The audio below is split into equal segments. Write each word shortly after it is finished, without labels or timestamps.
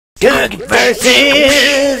Doggy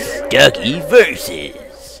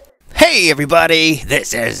versus. Hey everybody,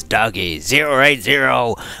 this is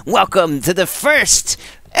Doggy080. Welcome to the first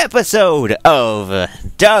episode of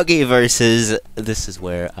Doggy versus. This is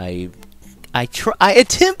where I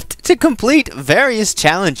attempt to complete various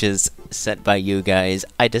challenges set by you guys.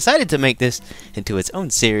 I decided to make this into its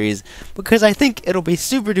own series because I think it'll be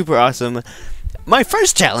super duper awesome. My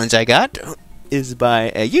first challenge I got is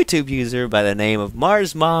by a YouTube user by the name of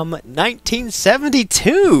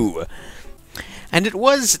MarsMom1972. And it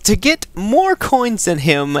was to get more coins than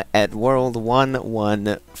him at World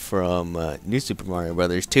 1-1 from New Super Mario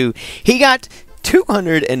Bros. 2. He got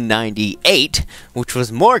 298, which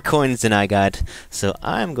was more coins than I got, so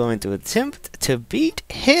I'm going to attempt to beat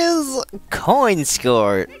his coin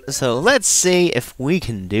score. So let's see if we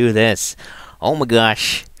can do this. Oh my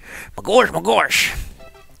gosh. My gosh.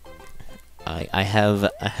 I have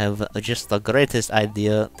just the greatest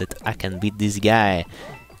idea that I can beat this guy,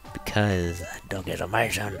 because Dog is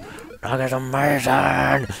amazing. Dog is amazing.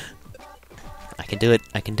 I can do it.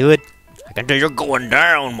 I can do it. I can do. You're going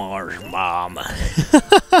down, Mars Mom.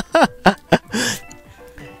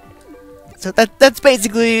 So that's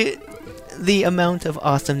basically the amount of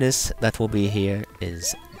awesomeness that will be here,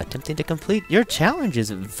 is attempting to complete your challenges,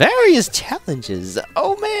 various challenges.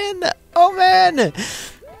 Oh man, oh man.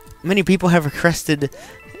 Many people have requested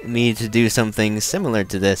me to do something similar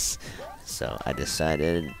to this, so I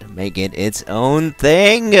decided to make it its own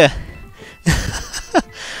thing.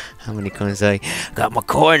 How many coins do I got? My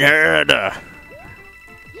coin head.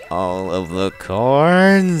 All of the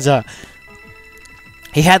coins.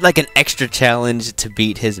 He had like an extra challenge to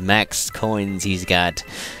beat his max coins he's got.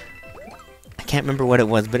 I can't remember what it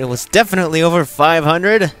was, but it was definitely over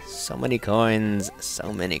 500. So many coins,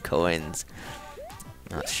 so many coins.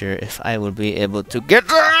 Not sure if I will be able to get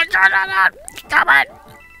Stop it!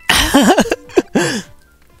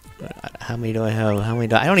 How many do I have? How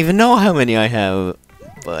many I don't even know how many I have,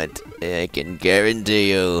 but I can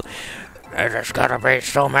guarantee you there's gotta be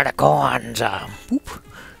so many coins. Whoop.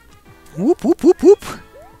 Whoop, whoop, whoop, whoop.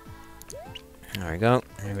 There we go.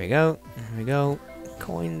 There we go. There we go.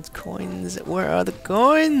 Coins, coins. Where are the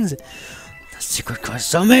coins? The secret coins.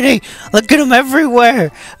 So many! Look at them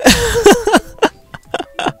everywhere!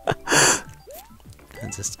 I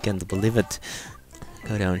just can't believe it.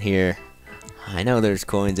 Go down here. I know there's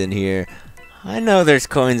coins in here. I know there's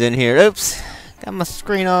coins in here. Oops. Got my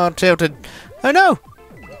screen all tilted. Oh no!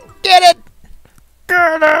 Get it!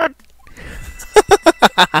 Get it!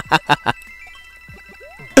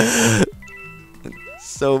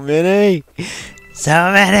 So many!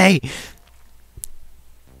 So many!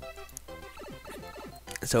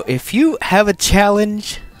 So if you have a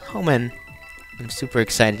challenge, oh man, I'm super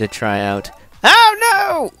excited to try out.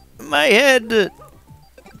 Oh no! My head!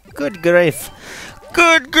 Good grief!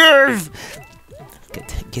 Good grief!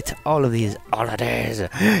 Get all of these holidays.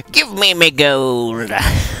 Give me my gold!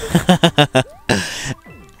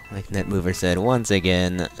 Like Netmover said once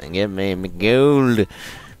again, give me my gold.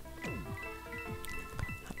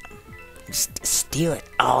 Just steal it.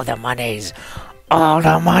 All the monies. All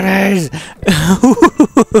the monies!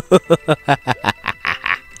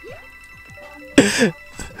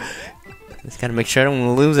 Just gotta make sure I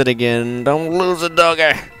don't lose it again. Don't lose it,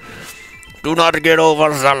 Doggy. Do not get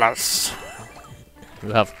overzealous.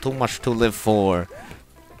 You have too much to live for.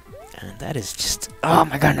 And that is just... Oh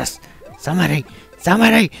my goodness. Somebody.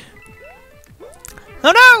 Somebody.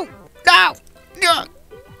 Oh no. No. No.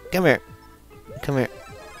 Come here. Come here.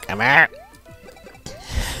 Come here.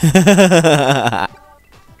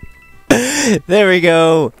 There we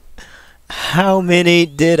go. How many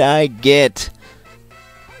did I get?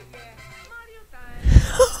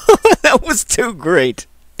 That was too great.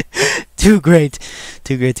 Too great.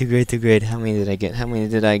 Too great, too great, too great. How many did I get? How many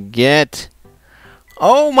did I get?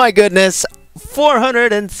 Oh my goodness.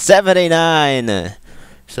 479.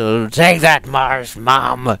 So take that, Mars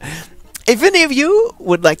Mom. If any of you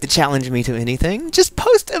would like to challenge me to anything, just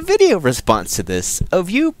post a video response to this of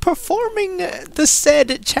you performing the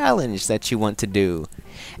said challenge that you want to do.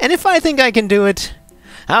 And if I think I can do it,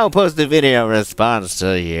 I'll post a video response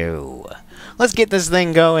to you. Let's get this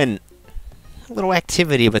thing going. A little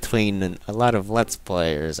activity between a lot of Let's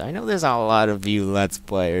Players. I know there's a lot of you Let's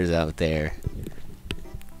Players out there.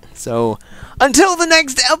 So, until the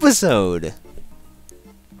next episode,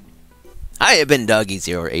 I have been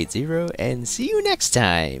Doggy080, and see you next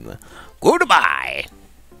time. Goodbye!